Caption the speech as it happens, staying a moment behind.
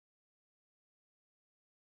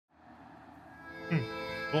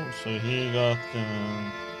Oh, so he got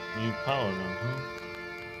new power then, huh?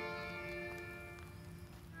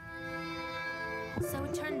 So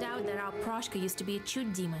it turned out that our Proshka used to be a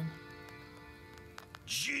chute demon.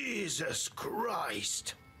 Jesus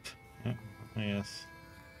Christ! Yes.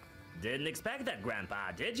 Didn't expect that,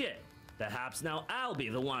 Grandpa, did you? Perhaps now I'll be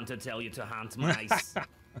the one to tell you to hunt mice.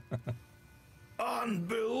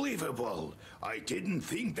 Unbelievable! I didn't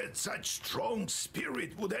think that such strong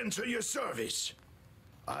spirit would enter your service.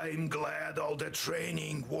 I'm glad all the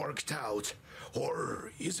training worked out.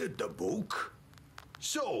 Or is it the book?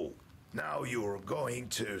 So, now you're going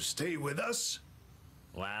to stay with us?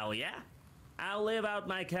 Well, yeah. I'll live out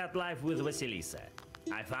my cat life with Vasilisa.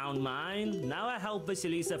 I found mine, now I help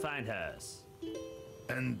Vasilisa find hers.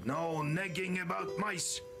 And no nagging about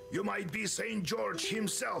mice. You might be St. George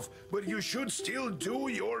himself, but you should still do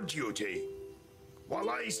your duty. While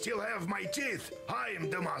I still have my teeth, I am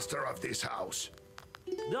the master of this house.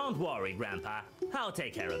 Don't worry, Grandpa. I'll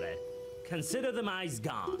take care of it. Consider the mice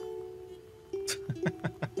gone.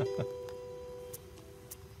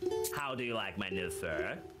 How do you like my new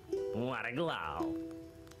fur? What a glow.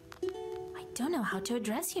 I don't know how to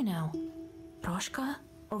address you now. Proshka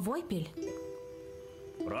or Voipil?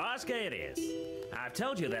 Proshka it is. I've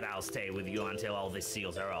told you that I'll stay with you until all the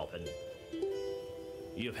seals are open.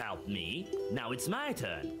 You've helped me, now it's my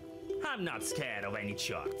turn. I'm not scared of any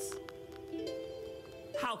charts.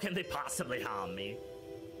 How can they possibly harm me?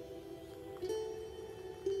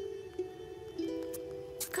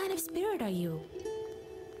 What kind of spirit are you?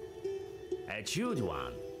 A chewed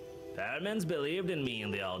one. Permans believed in me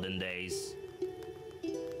in the olden days.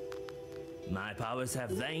 My powers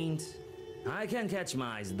have waned. I can catch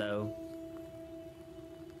mice, though.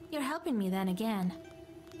 You're helping me then again.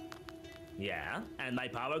 Yeah, and my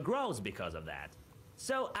power grows because of that.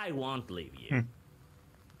 So I won't leave you.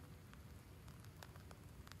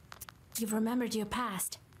 You've remembered your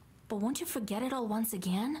past, but won't you forget it all once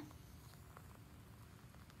again?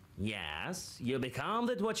 Yes, you become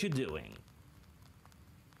that what you're doing.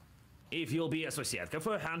 If you'll be a Sosietka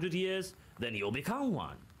for 100 years, then you'll become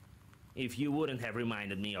one. If you wouldn't have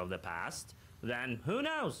reminded me of the past, then who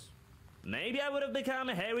knows? Maybe I would have become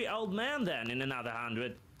a hairy old man then in another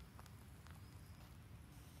 100.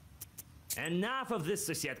 Enough of this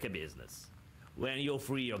Sosietka business. When you'll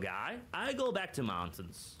free your guy, I go back to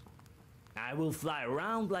mountains. I will fly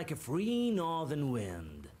around like a free northern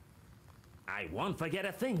wind. I won't forget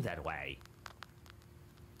a thing that way.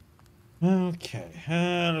 Okay,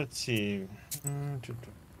 let's see.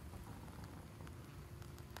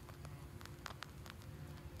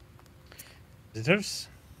 Visitors?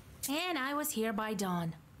 And I was here by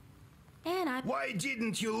dawn. And I... Why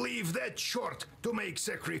didn't you leave that short to make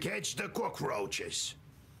Sekri catch the cockroaches?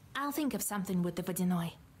 I'll think of something with the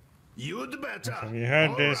Vodyanoi. You'd better. Okay, we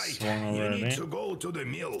heard All this right, one you already. need to go to the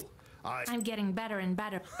mill. I'm getting better and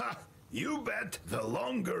better. Ha! You bet the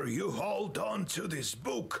longer you hold on to this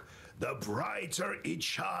book, the brighter it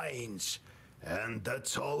shines, and the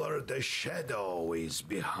taller the shadow is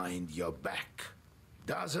behind your back.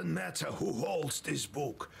 Doesn't matter who holds this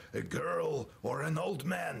book, a girl or an old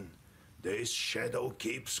man. This shadow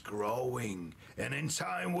keeps growing, and in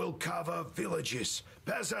time will cover villages,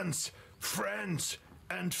 peasants, friends,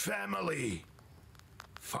 and family.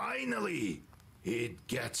 Finally, it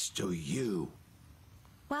gets to you.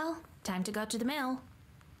 Well, time to go to the mill.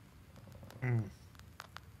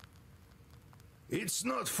 It's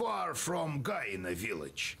not far from Gaina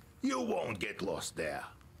village. You won't get lost there.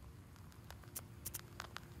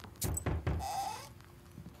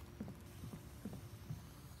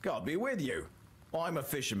 God be with you. I'm a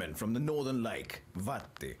fisherman from the northern lake,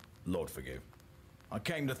 Vatti, Lord forgive. I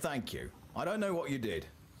came to thank you. I don't know what you did,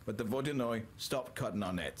 but the Vodyanoi stopped cutting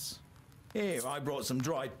our nets. Here, I brought some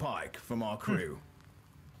dried pike from our crew.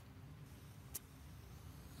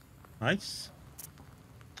 Nice.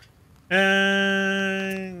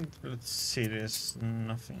 And let's see, there's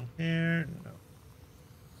nothing here. No.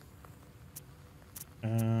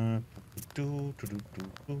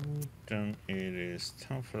 Then it is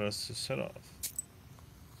time for us to set off.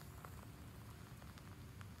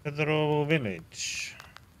 Federal Village.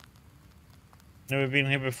 Never been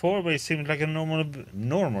here before, but it seems like a normal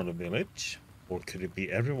village. Or could it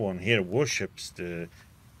be everyone here worships the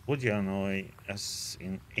Vodyanoi as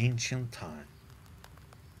in ancient time?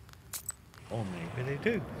 Or maybe they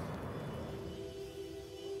do.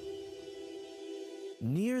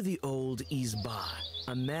 Near the old Izba,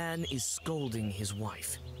 a man is scolding his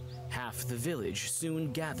wife. Half the village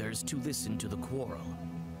soon gathers to listen to the quarrel.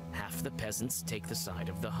 Half the peasants take the side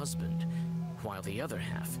of the husband, while the other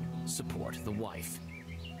half support the wife.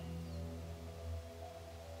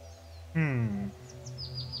 Hmm.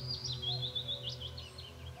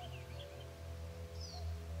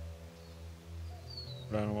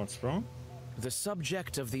 Then what's wrong? The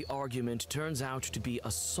subject of the argument turns out to be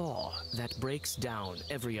a saw that breaks down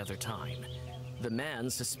every other time. The man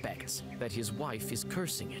suspects that his wife is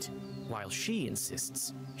cursing it, while she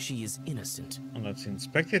insists she is innocent. Well, let's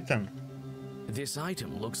inspect it then. This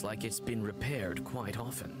item looks like it's been repaired quite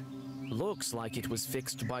often. Looks like it was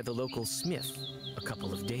fixed by the local smith a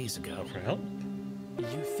couple of days ago. For help?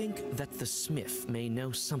 You think that the smith may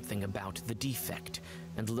know something about the defect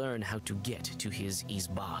and learn how to get to his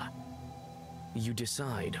izba. You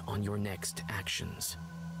decide on your next actions.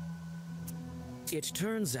 It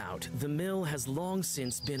turns out the mill has long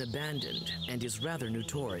since been abandoned and is rather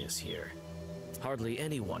notorious here. Hardly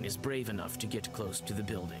anyone is brave enough to get close to the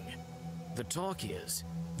building. The talk is,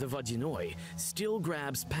 the Vodyanoi still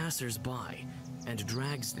grabs passers-by and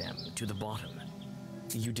drags them to the bottom.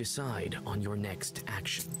 You decide on your next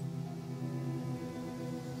action.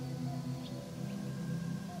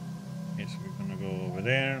 Okay, so we're gonna go over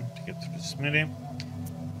there to get to the smithy.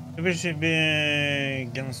 We should be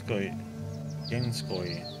Genskoi.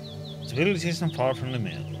 The village isn't far from the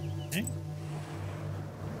mill. Okay?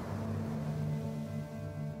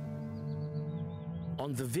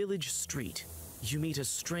 On the village street, you meet a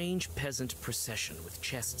strange peasant procession with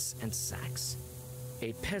chests and sacks.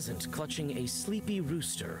 A peasant clutching a sleepy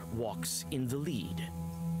rooster walks in the lead.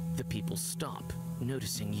 The people stop,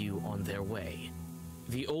 noticing you on their way.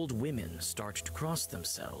 The old women start to cross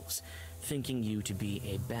themselves, thinking you to be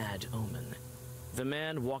a bad omen. The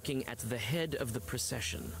man walking at the head of the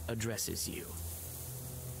procession addresses you.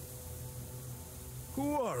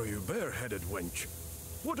 Who are you, bareheaded wench?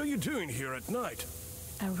 What are you doing here at night?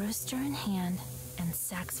 A rooster in hand and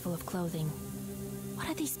sacks full of clothing. What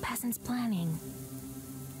are these peasants planning?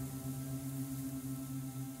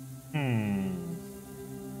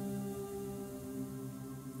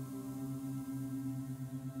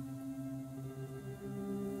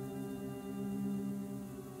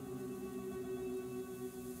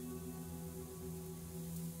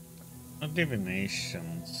 Not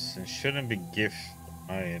divinations. It shouldn't be gift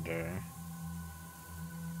either.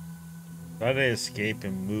 Rather escape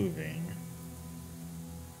and moving.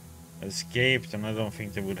 Escaped, and I don't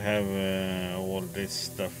think they would have all this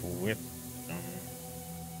stuff with them.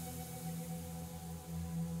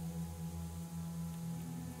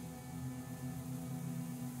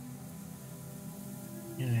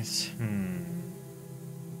 Yes.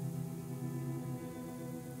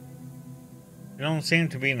 They don't seem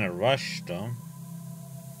to be in a rush, though.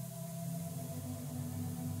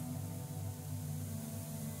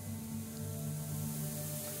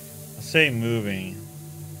 I say moving.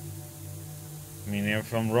 I mean,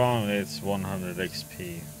 if I'm wrong, it's 100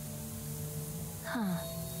 XP. Huh.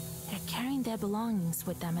 They're carrying their belongings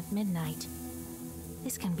with them at midnight.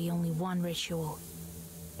 This can be only one ritual.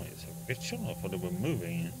 Oh, it's a ritual? I thought they were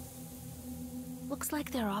moving. Looks like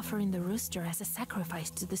they're offering the rooster as a sacrifice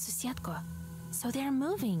to the Susiatko. So they're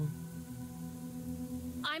moving.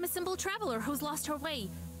 I'm a simple traveler who's lost her way.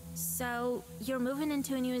 So, you're moving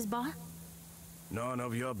into a new izba? None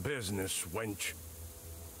of your business, wench.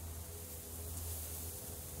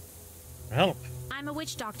 Help. I'm a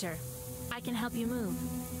witch doctor. I can help you move.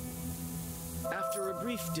 After a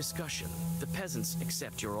brief discussion, the peasants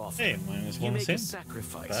accept your offer. Hey, minus You one make sin. a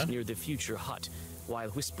sacrifice Bad. near the future hut while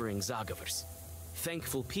whispering Zagavers.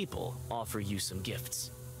 Thankful people offer you some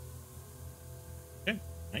gifts. Okay,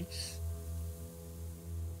 nice.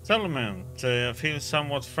 Settlement. I feel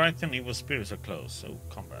somewhat frightened. Evil spirits are close. So,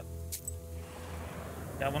 combat.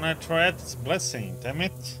 Yeah, when I try it, it's blessing. Damn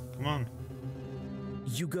it. Come on.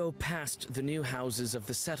 You go past the new houses of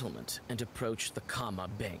the settlement and approach the Kama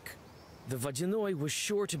Bank. The Vodyanoi was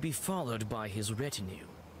sure to be followed by his retinue,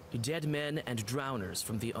 dead men and drowners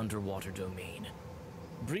from the underwater domain.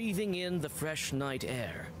 Breathing in the fresh night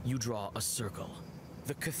air, you draw a circle.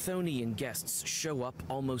 The Chthonian guests show up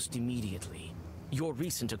almost immediately. Your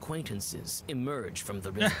recent acquaintances emerge from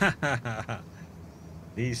the river.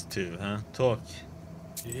 These two, huh? Talk.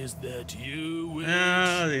 Is that you, witch?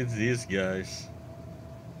 Ah, it's these guys.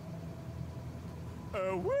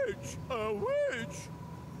 A witch! A witch!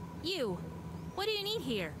 You! What do you need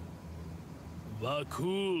here?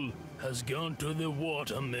 Vakul has gone to the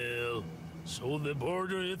watermill, so the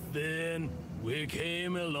border is thin. We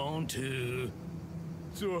came along too.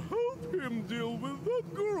 To help him deal with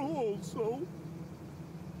that girl also.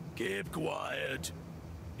 Keep quiet.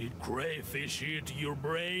 Did crayfish eat your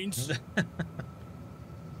brains?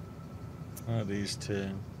 Oh, these two.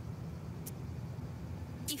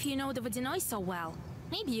 If you know the Vodyanoi so well,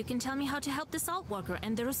 Maybe you can tell me how to help the salt worker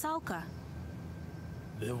and the Rusalka.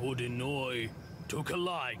 The Vodyanoi took a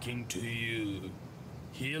liking to you.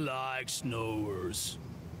 He likes knowers.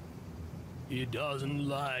 He doesn't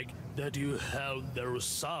like that you held the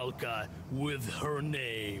Rusalka with her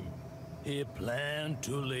name. He planned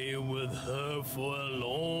to live with her for a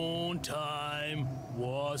long time.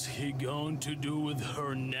 What's he going to do with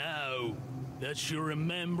her now that she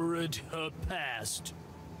remembered her past?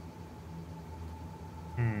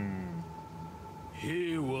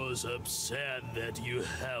 He was upset that you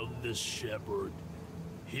held the shepherd.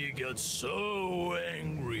 He got so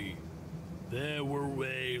angry. There were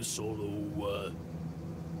waves all over.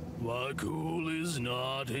 Vakul is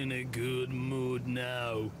not in a good mood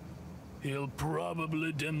now. He'll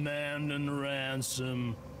probably demand a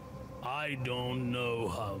ransom. I don't know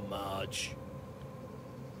how much.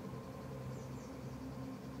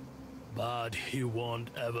 But he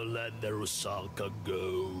won't ever let the Rusalka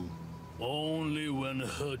go. Only when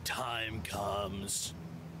her time comes.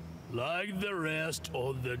 Like the rest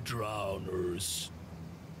of the drowners.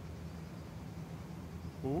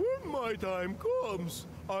 When my time comes,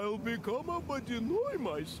 I'll become a Vodyanoi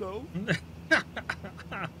myself.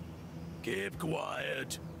 Keep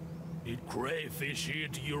quiet. Did crayfish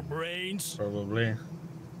eat your brains? Probably.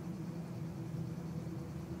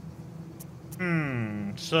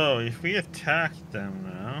 So if we attack them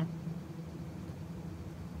now.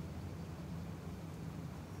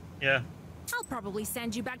 Yeah. I'll probably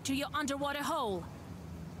send you back to your underwater hole.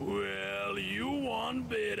 Well, you won't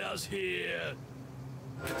beat us here.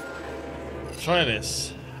 Try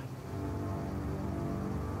this.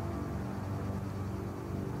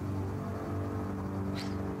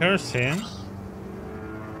 Curse him.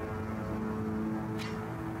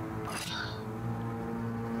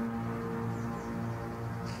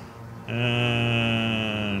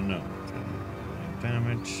 No.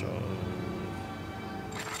 Damage, so...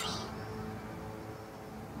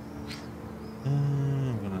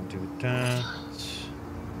 I'm gonna do that.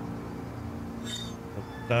 Put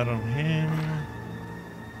that on him.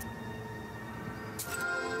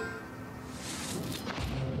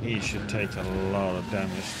 He should take a lot of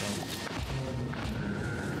damage though.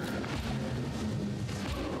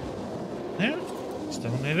 There,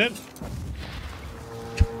 still needed.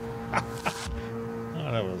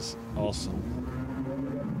 Oh, that was awesome.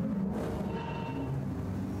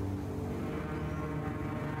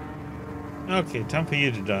 Okay, time for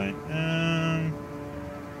you to die.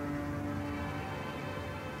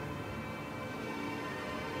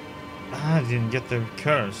 I didn't get the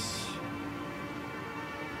curse.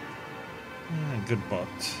 Good bot.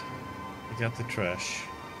 I got the trash.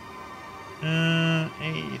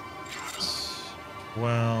 8,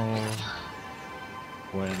 12,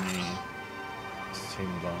 20.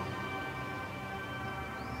 Seemed long.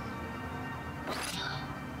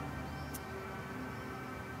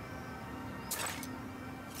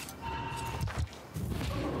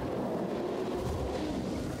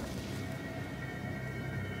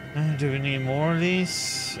 Do we need more of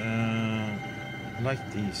these? I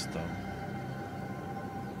like these though.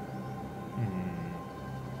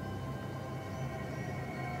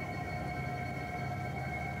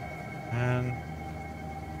 And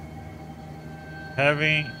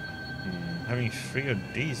having 3 of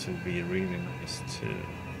these would be really nice too.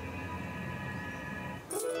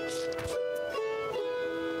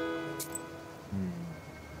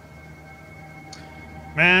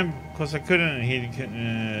 Man, because I couldn't, he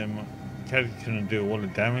couldn't do all the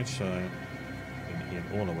damage, so I couldn't heal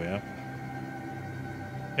all the way up.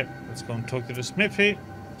 Yep, let's go and talk to the smithy.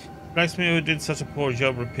 Blacksmith who did such a poor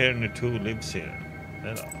job repairing the tool lives here.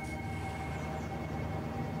 Let off.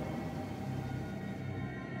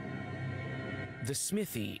 The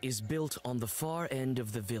smithy is built on the far end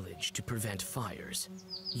of the village to prevent fires.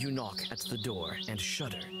 You knock at the door and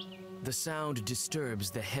shudder. The sound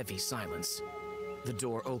disturbs the heavy silence. The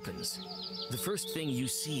door opens. The first thing you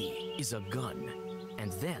see is a gun,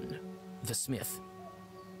 and then the smith.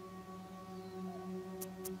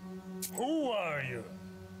 Who are you?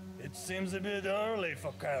 It seems a bit early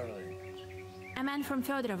for caroling. A man from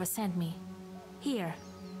Fedorova sent me. Here,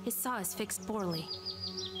 his saw is fixed poorly.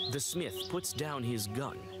 The smith puts down his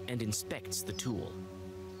gun and inspects the tool.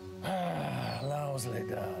 Lousily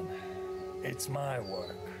done. It's my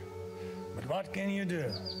work. But what can you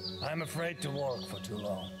do? I'm afraid to work for too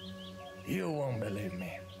long. You won't believe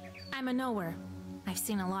me. I'm a knower. I've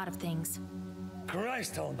seen a lot of things.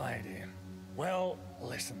 Christ almighty. Well,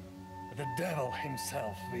 listen. The devil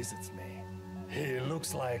himself visits me. He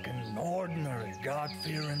looks like an ordinary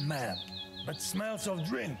God-fearing man, but smells of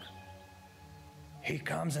drink. He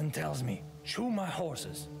comes and tells me, chew my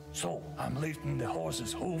horses. So I'm lifting the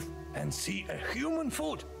horse's hoof and see a human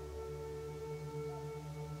foot.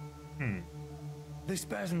 This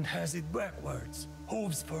peasant has it backwards,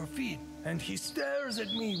 hooves for feet, and he stares at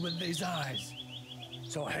me with his eyes.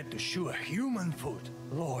 So I had to shoe a human foot.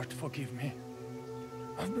 Lord, forgive me.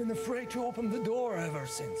 I've been afraid to open the door ever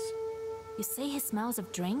since. You say he smells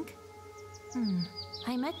of drink?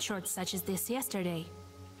 I met shorts such as this yesterday.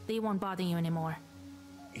 They won't bother you anymore.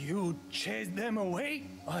 You chased them away?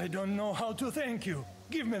 I don't know how to thank you.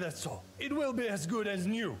 Give me that saw. It will be as good as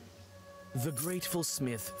new. The grateful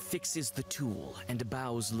smith fixes the tool and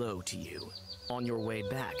bows low to you. On your way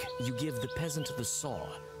back, you give the peasant the saw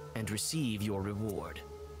and receive your reward.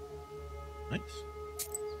 Nice.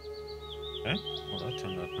 Okay, well that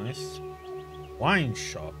turned out nice. Wine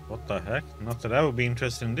shop, what the heck? Not that I would be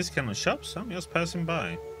interested in this kind of shops, I'm just passing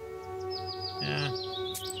by. Yeah.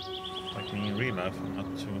 Like me in real life,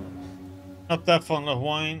 I'm not that fond of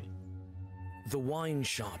wine. The wine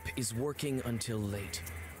shop is working until late.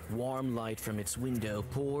 Warm light from its window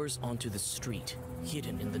pours onto the street,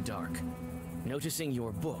 hidden in the dark. Noticing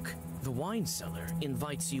your book, the wine seller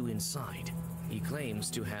invites you inside. He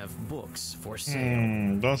claims to have books for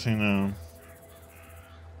sale. Does he now?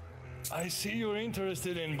 I see you're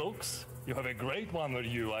interested in books. You have a great one with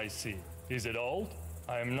you, I see. Is it old?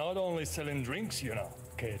 I am not only selling drinks, you know.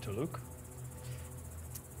 Care to look?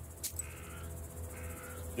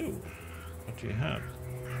 Ooh, what do you have?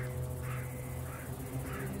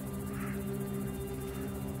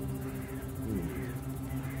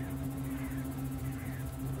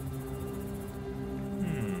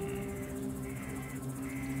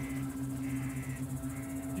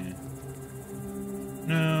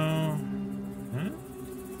 No. Huh?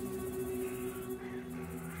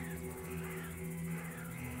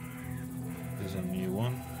 There's a new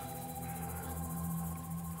one.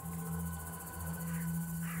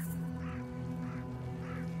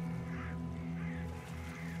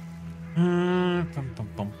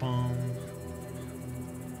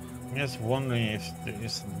 I'm just wondering if there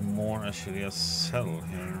is more I should just sell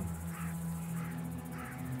here.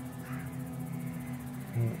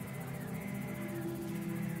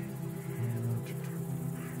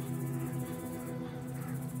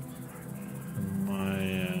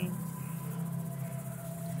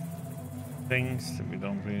 Things that we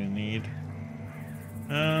don't really need.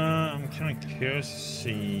 I'm kind of curious to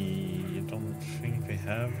see. I don't think we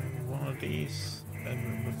have one of these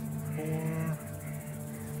ever before.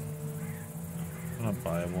 I'm gonna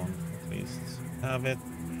buy one at least. Have it.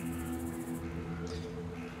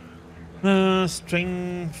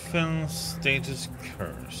 Strengthen status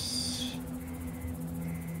curse.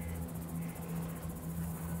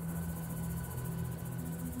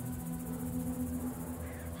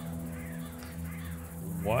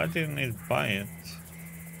 Why didn't it buy it?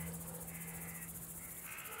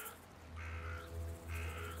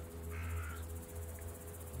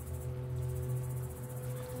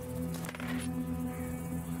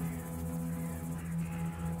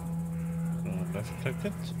 Left click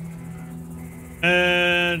it.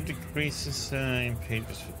 Decreases in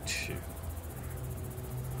pages for 2.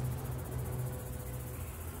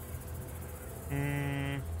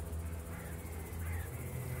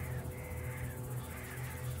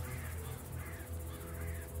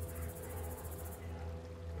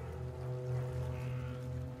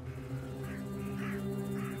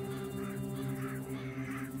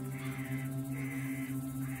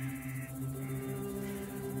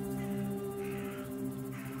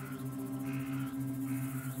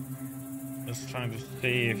 Just trying to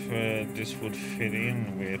see if this would fit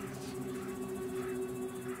in with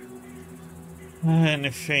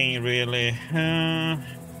anything really. I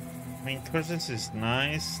mean, curses is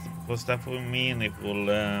nice because that will mean it will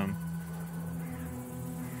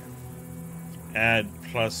add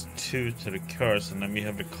 +2 to the curse, and then we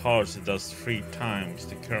have the cards that does 3 times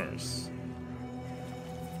the curse.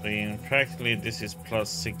 So in practically this is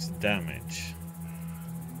 +6 damage.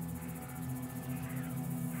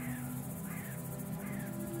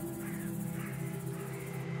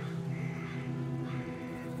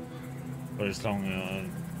 For as long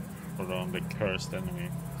for on the cursed enemy.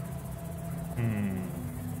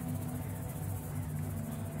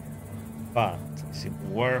 But is it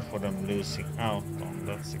worth what I'm losing out on?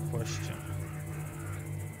 That's the question.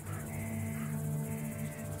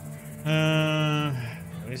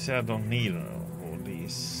 I say I don't need all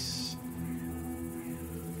these.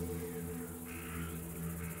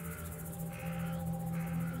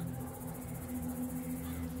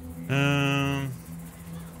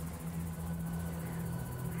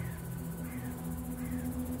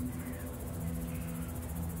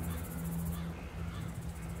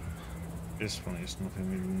 This one is nothing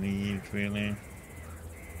we need really.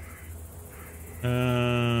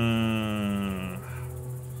 No.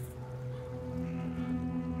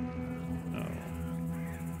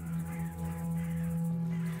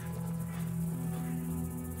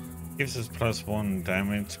 Gives us +1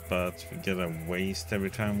 damage, but we get a waste every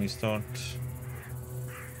time we start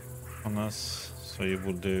on us. So it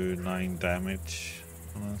will do 9 damage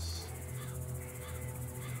on us.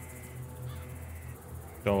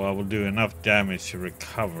 So I will do enough damage to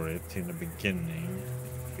recover it in the beginning.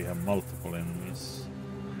 We have multiple enemies.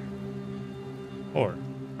 Or,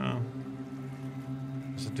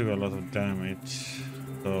 does it do a lot of damage?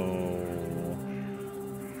 So,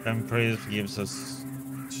 Empress gives us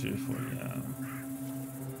 2 for, yeah.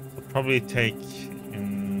 I'll probably take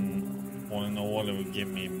all in all, it will give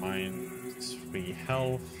me -3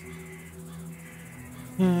 health.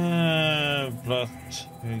 But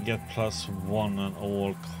we get +1 on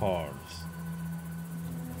all cards.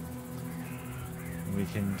 We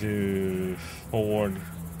can do 4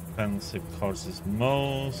 defensive cards as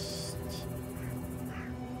most.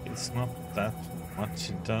 It's not that much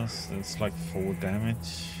it does. It's like 4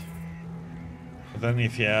 damage. But then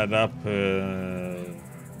if you add up, the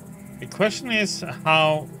question is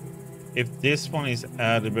how, if this one is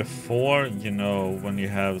added before, you know, when you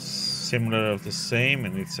have similar of the same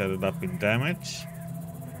and it's added up in damage.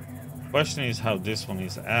 Question is how this one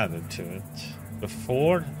is added to it.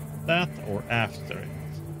 Before that or after it.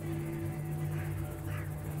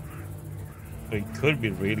 So it could be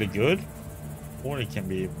really good, or it can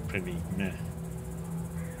be pretty meh.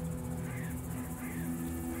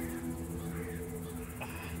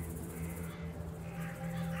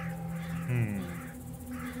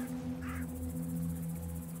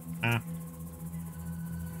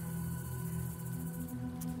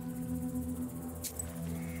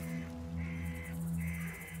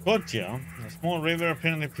 Vodya, a small river.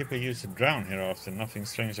 Apparently people used to drown here often. Nothing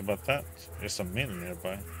strange about that. There's a mill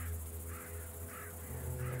nearby.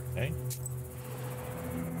 Okay.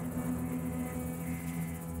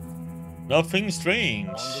 Nothing strange.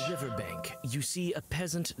 On the riverbank, you see a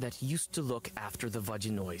peasant that used to look after the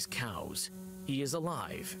Vodyanoi's cows. He is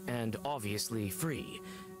alive and obviously free,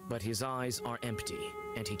 but his eyes are empty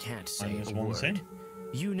and he can't say a word.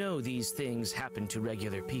 You know these things happen to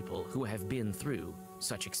regular people who have been through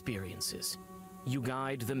such experiences. You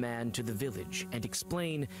guide the man to the village and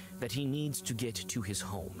explain that he needs to get to his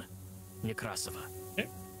home, Nekrasova. Okay.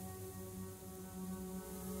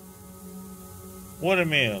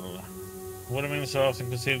 Watermill. Watermills are often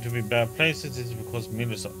considered to be bad places. This is because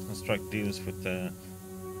millers often strike deals with the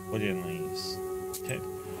Vodyanois. Okay.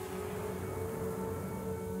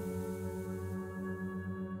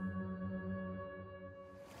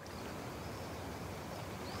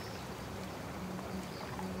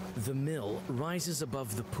 The mill rises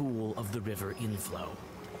above the pool of the river inflow.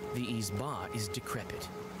 The Izba is decrepit,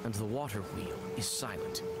 and the water wheel is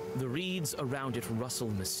silent. The reeds around it rustle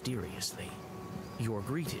mysteriously. You're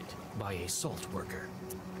greeted by a salt worker.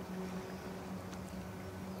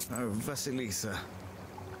 Oh, Vasilisa.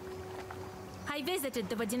 I visited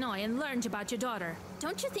the Vodyanoi and learned about your daughter.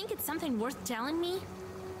 Don't you think it's something worth telling me?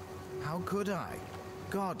 How could I?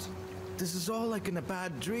 God, this is all like in a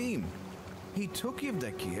bad dream. He took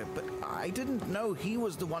Yevdokia, but I didn't know he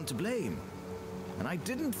was the one to blame. And I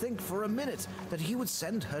didn't think for a minute that he would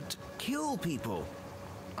send her to kill people.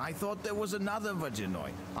 I thought there was another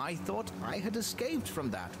Vodyanoi. I thought I had escaped from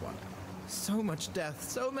that one. So much death,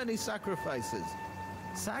 so many sacrifices.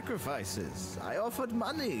 Sacrifices. I offered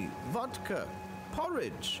money, vodka,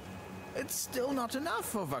 porridge. It's still not enough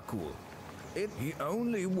for Vakul. He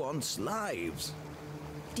only wants lives.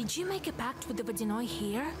 Did you make a pact with the Vodyanoi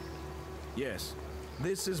here? Yes,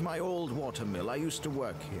 this is my old watermill. I used to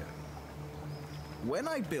work here. When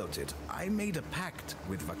I built it, I made a pact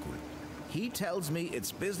with Vakul. He tells me it's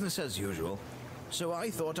business as usual, so I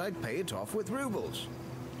thought I'd pay it off with rubles.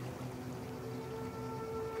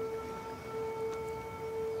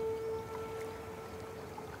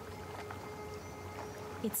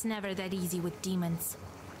 It's never that easy with demons.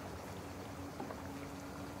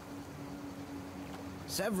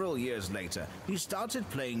 Several years later, he started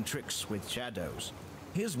playing tricks with shadows.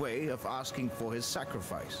 His way of asking for his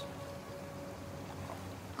sacrifice.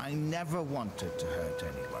 I never wanted to hurt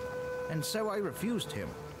anyone, and so I refused him.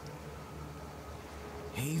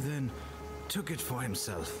 He then took it for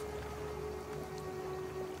himself.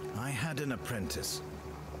 I had an apprentice,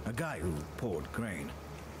 a guy who poured grain.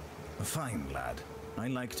 A fine lad. I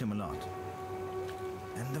liked him a lot.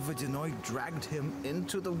 And the Vodyanoi dragged him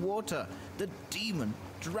into the water. The demon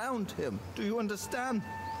drowned him. Do you understand?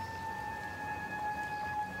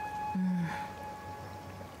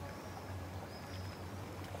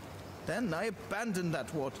 Then I abandoned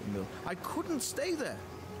that watermill. I couldn't stay there.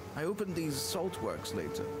 I opened these salt works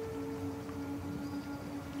later.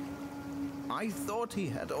 I thought he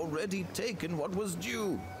had already taken what was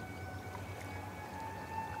due.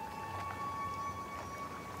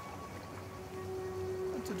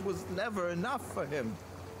 But it was never enough for him.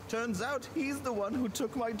 Turns out he's the one who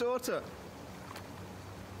took my daughter.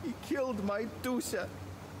 He killed my Dusha.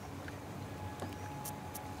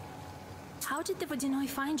 How did the Vodyanoi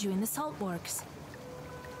find you in the salt works?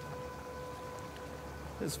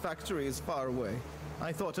 His factory is far away.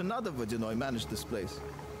 I thought another Vodyanoi managed this place.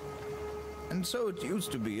 And so it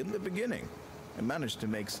used to be in the beginning. I managed to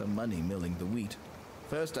make some money milling the wheat.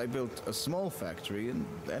 First I built a small factory and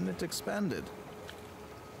then it expanded.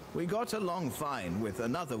 We got along fine with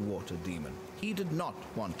another water demon. He did not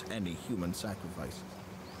want any human sacrifice.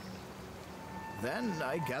 Then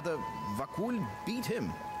I gather Vakul beat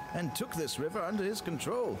him and took this river under his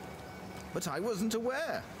control. But I wasn't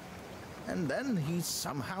aware. And then he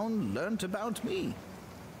somehow learnt about me.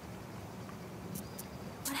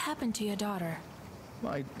 What happened to your daughter?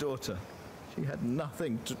 My daughter. She had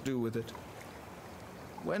nothing to do with it.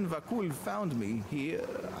 When Vakul found me, he,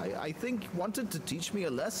 I think, wanted to teach me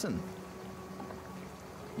a lesson.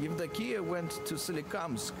 Yevdokia went to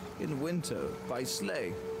Solikamsk in winter by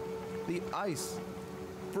sleigh. The ice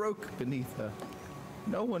broke beneath her.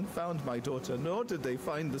 No one found my daughter, nor did they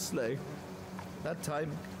find the sleigh. That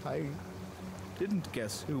time, I didn't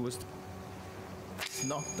guess who was... It's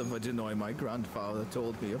not the Vodyanoi my grandfather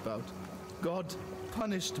told me about. God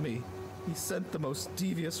punished me. He sent the most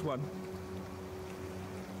devious one.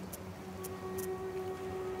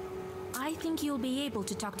 I think you'll be able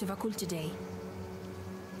to talk to Vakul today.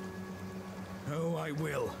 Oh, I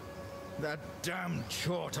will. That damn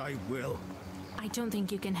chort I will. I don't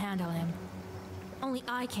think you can handle him. Only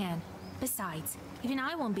I can. Besides, even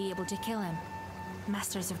I won't be able to kill him.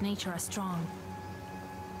 Masters of nature are strong.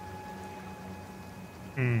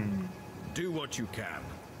 Do what you can.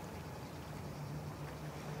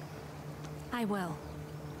 I will.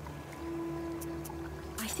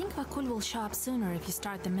 I think Vakul will show up sooner if you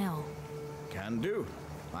start the mill. Can do.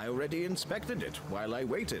 I already inspected it while I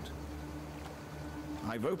waited.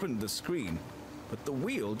 I've opened the screen, but the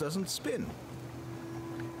wheel doesn't spin.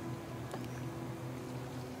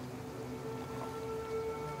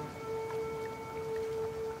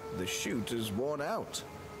 The chute is worn out.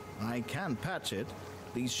 I can patch it.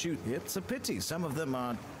 These chutes, it's a pity some of them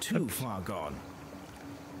are too far gone.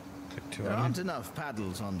 There aren't enough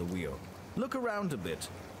paddles on the wheel. Look around a bit.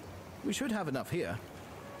 We should have enough here.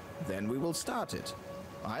 Then we will start it.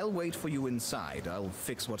 I'll wait for you inside. I'll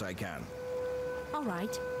fix what I can. All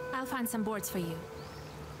right. I'll find some boards for you.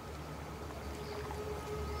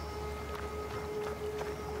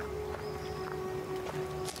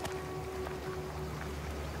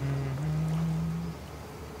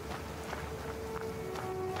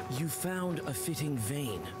 You found a fitting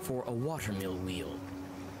vein for a watermill wheel.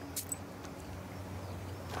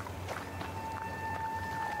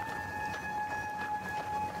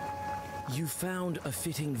 You found a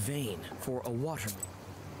fitting vein for a watermill.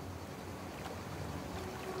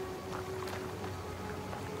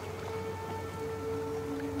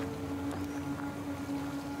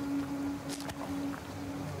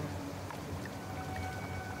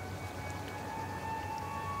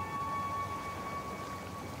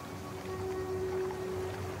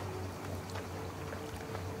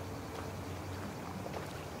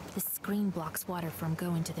 The screen blocks water from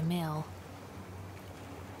going to the mill.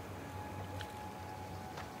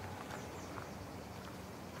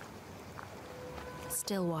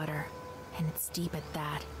 Still water, and it's deep at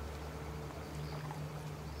that.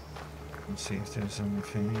 Let's see if there's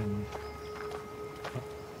anything.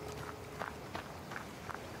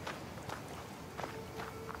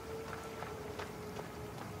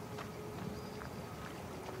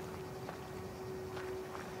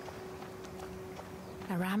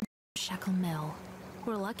 A ramshackle mill.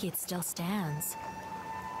 We're lucky it still stands.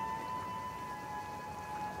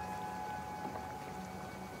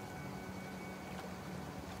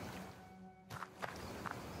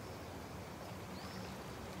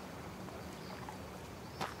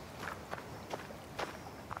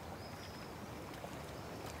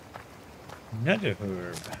 Another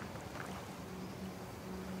herb.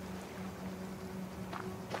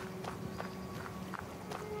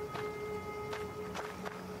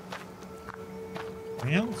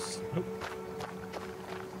 Anything else? Nope.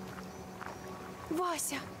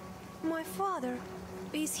 Vasya, my father,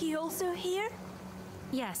 is he also here?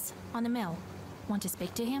 Yes, on the mill. Want to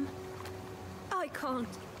speak to him? I can't.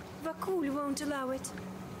 Vakul won't allow it.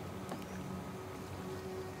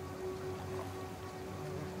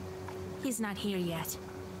 He's not here yet.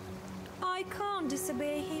 I can't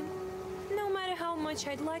disobey him, no matter how much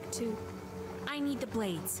I'd like to. I need the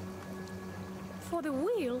blades. For the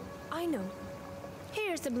wheel, I know.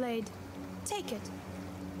 Here's the blade. Take it.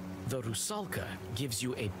 The Rusalka gives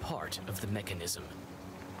you a part of the mechanism.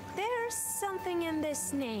 There's something in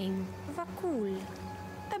this name, Vakul.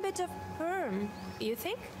 A bit of Perm, you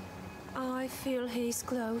think? I feel he's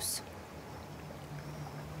close.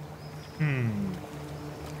 Can't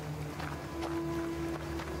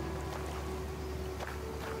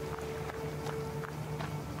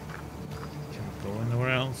go anywhere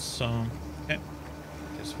else, so okay.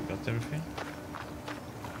 Guess we got everything.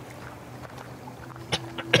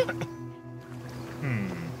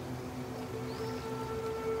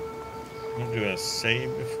 We'll do a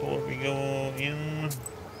save before we go in.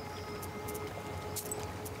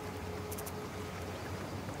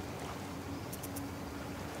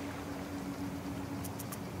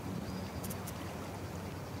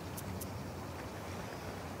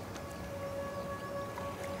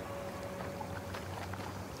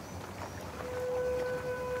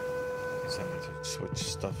 I need to switch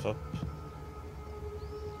stuff up.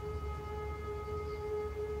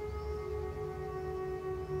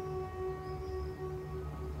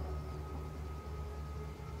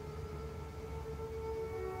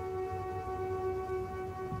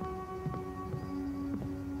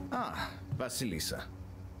 Vasilisa.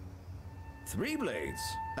 3 blades.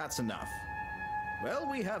 That's enough. Well,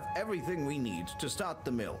 we have everything we need to start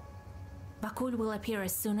the mill. Vakul will appear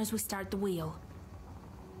as soon as we start the wheel.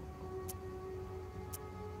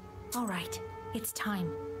 All right, it's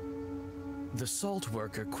time. The salt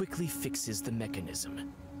worker quickly fixes the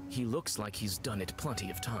mechanism. He looks like he's done it plenty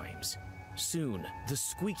of times. Soon, the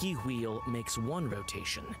squeaky wheel makes one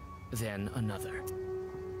rotation, then another.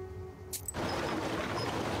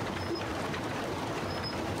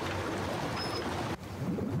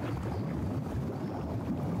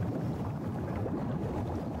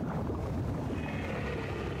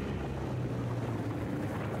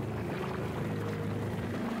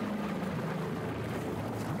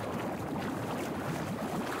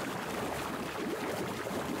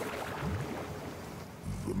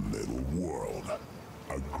 The middle world.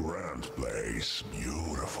 A grand place.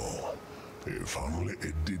 Beautiful. If only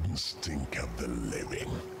it didn't stink of the living.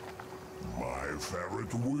 My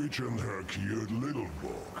favorite witch and her cute little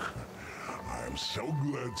book. I'm so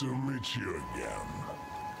glad to meet you again.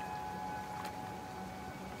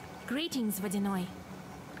 Greetings, Vodyanoi.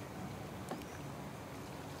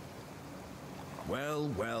 Well,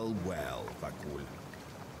 well, well, Vakul.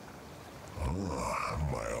 Ah,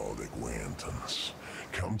 my old acquaintance.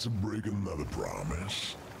 Come to break another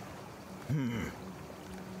promise?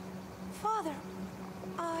 Father,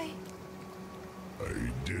 I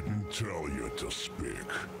didn't tell you to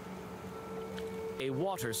speak. A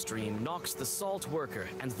water stream knocks the salt worker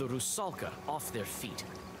and the Rusalka off their feet.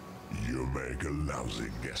 You make a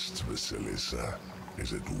lousy guest, Vasilisa.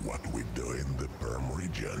 Is it what we do in the Perm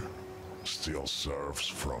region? Steal serfs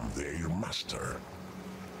from their master?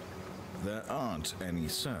 There aren't any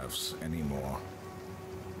serfs anymore.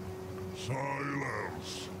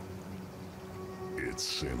 Silence! It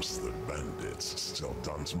seems the bandits still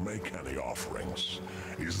don't make any offerings.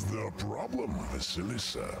 Is there a problem,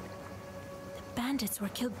 Vasilisa? Bandits were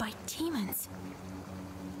killed by demons.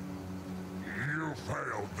 You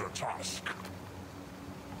failed the task.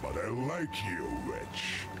 But I like you,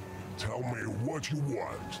 witch. Tell me what you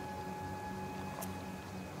want.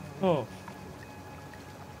 Oh.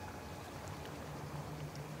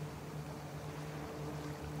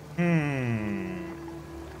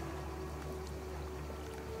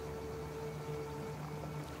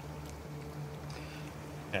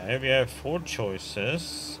 Okay, we have 4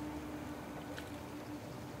 choices.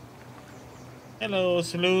 Hello,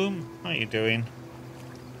 Saloom. How you doing?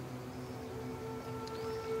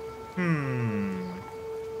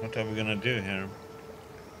 What are we gonna do here?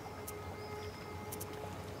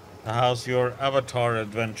 How's your Avatar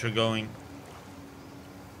adventure going?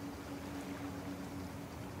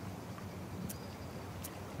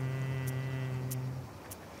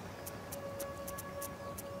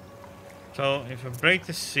 So, if I break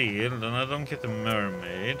the seal, then I don't get the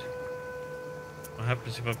mermaid. What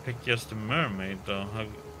happens if I pick just the mermaid, though?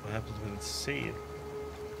 What happens with the seal?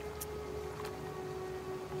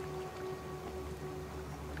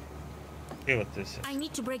 See what this is. I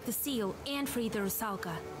need to break the seal and free the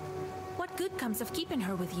Rusalka. What good comes of keeping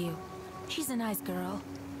her with you? She's a nice girl.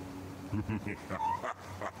 The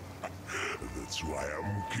That's why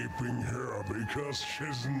I'm keeping her, because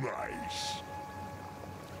she's nice.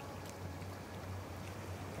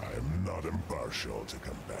 I'm not impartial to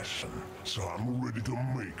compassion, so I'm ready to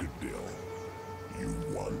make a deal. You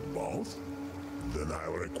want both? Then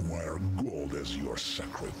I'll require gold as your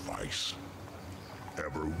sacrifice.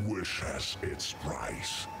 Every wish has its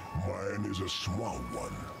price. Mine is a small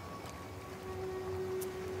one.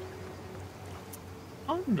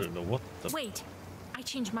 I don't know what the... Wait, I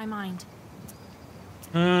changed my mind.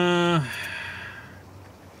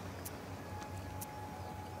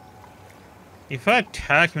 If I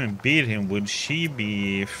attack him and beat him, would she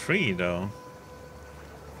be free though?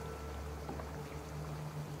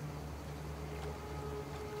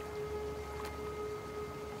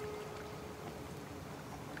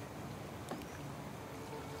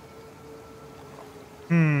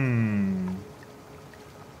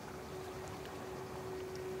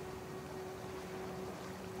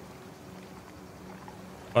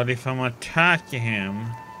 But if I'm attacking him,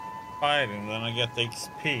 fighting, then I get the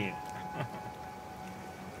XP.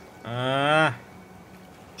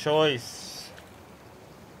 Choice.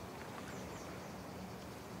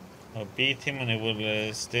 I'll beat him and it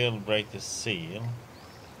will still break the seal.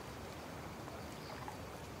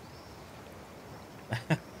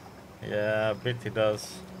 Yeah, I bet he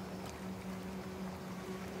does.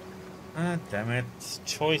 Ah, damn it.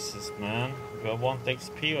 Choices, man. Do I want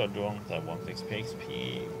XP or don't I want XP?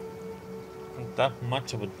 XP not that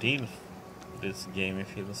much of a deal for this game, it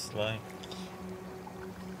feels like.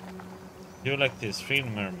 You like this, free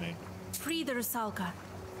mermaid. Free the Rusalka.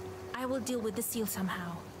 I will deal with the seal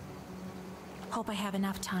somehow. Hope I have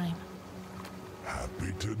enough time.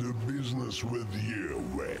 Happy to do business with you,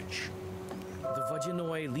 witch. The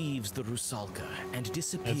Vodyanoi leaves the Rusalka and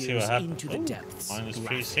disappears into the depths. Minus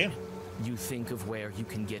 3 seal. You think of where you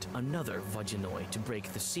can get another Vodyanoi to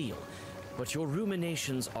break the seal, but your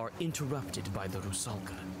ruminations are interrupted by the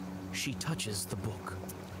Rusalka. She touches the book.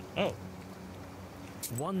 Oh.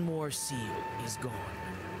 One more seal is gone.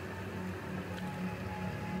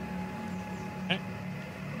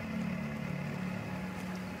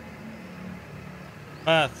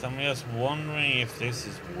 But I'm just wondering if this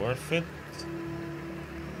is worth it.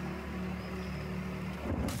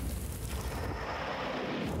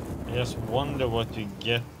 I just wonder what you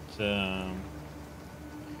get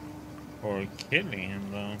for killing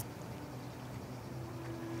him though.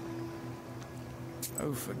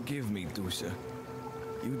 Oh, forgive me, Dusha.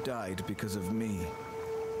 You died because of me.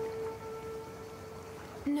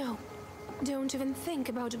 No, don't even think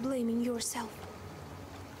about blaming yourself.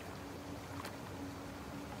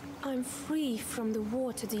 I'm free from the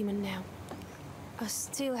water demon now. I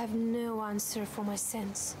still have no answer for my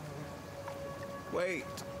sins. Wait.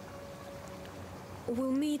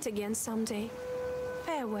 We'll meet again someday.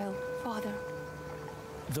 Farewell, Father.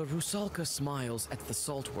 The Rusalka smiles at the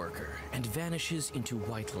salt worker and vanishes into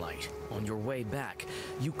white light. On your way back,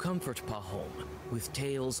 you comfort Pahom with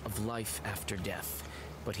tales of life after death,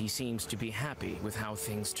 but he seems to be happy with how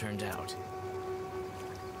things turned out.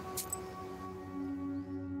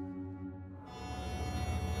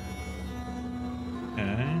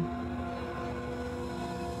 Okay.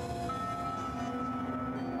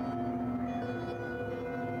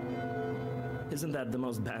 Isn't that the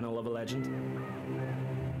most banal of a legend?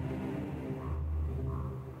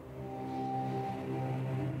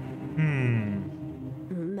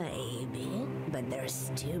 Maybe, but there's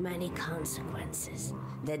too many consequences.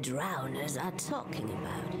 The drowners are talking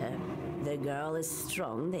about her. The girl is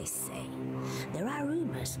strong, they say. There are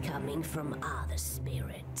rumors coming from other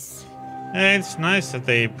spirits. Yeah, it's nice that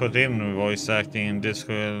they put in voice acting in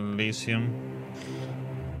Disco Elysium.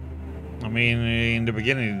 I mean, in the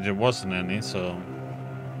beginning there wasn't any, so...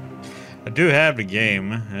 I do have the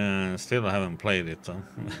game, still I haven't played it though.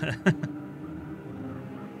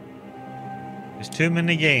 There's too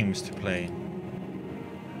many games to play.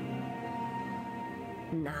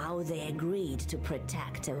 Now they agreed to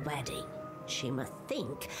protect a wedding. She must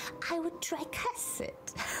think I would try curse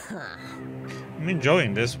it. I'm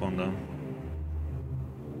enjoying this one though.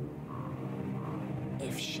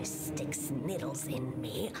 If she sticks needles in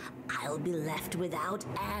me, I'll be left without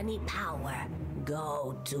any power.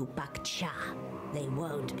 Go to Pakcha. They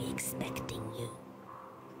won't be expecting you.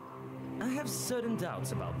 I have certain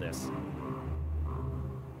doubts about this.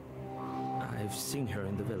 I've seen her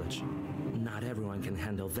in the village. Not everyone can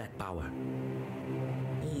handle that power.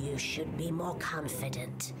 You should be more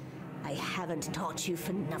confident. I haven't taught you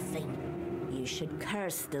for nothing. You should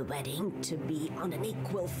curse the wedding to be on an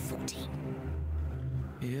equal footing.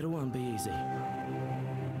 It won't be easy.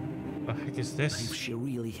 What the heck is If this? she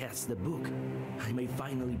really has the book, I may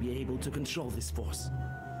finally be able to control this force.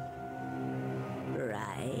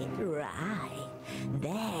 Right.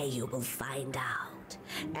 There you will find out.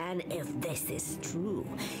 And if this is true,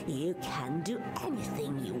 you can do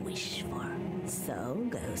anything you wish for. So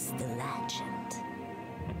goes the legend.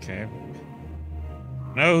 Okay.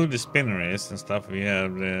 Know who the spinner is and stuff. We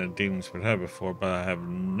have dealings with her before, but I have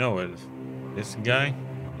no idea. This guy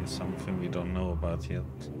is something we don't know about yet.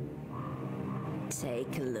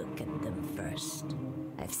 Take a look at them first.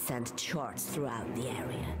 I've sent charts throughout the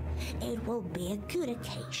area. It will be a good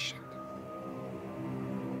occasion.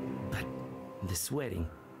 But this wedding...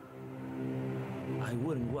 I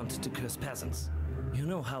wouldn't want to curse peasants. You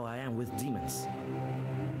know how I am with demons.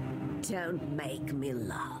 Don't make me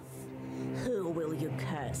laugh. Who will you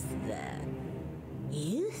curse then?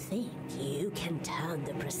 You think you can turn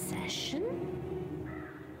the procession?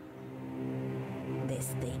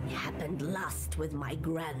 This thing happened last with my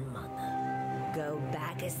grandmother. Go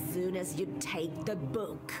back as soon as you take the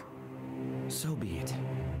book. So be it.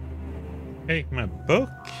 Take my book?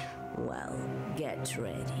 Well, get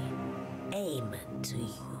ready. Amen to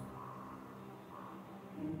you.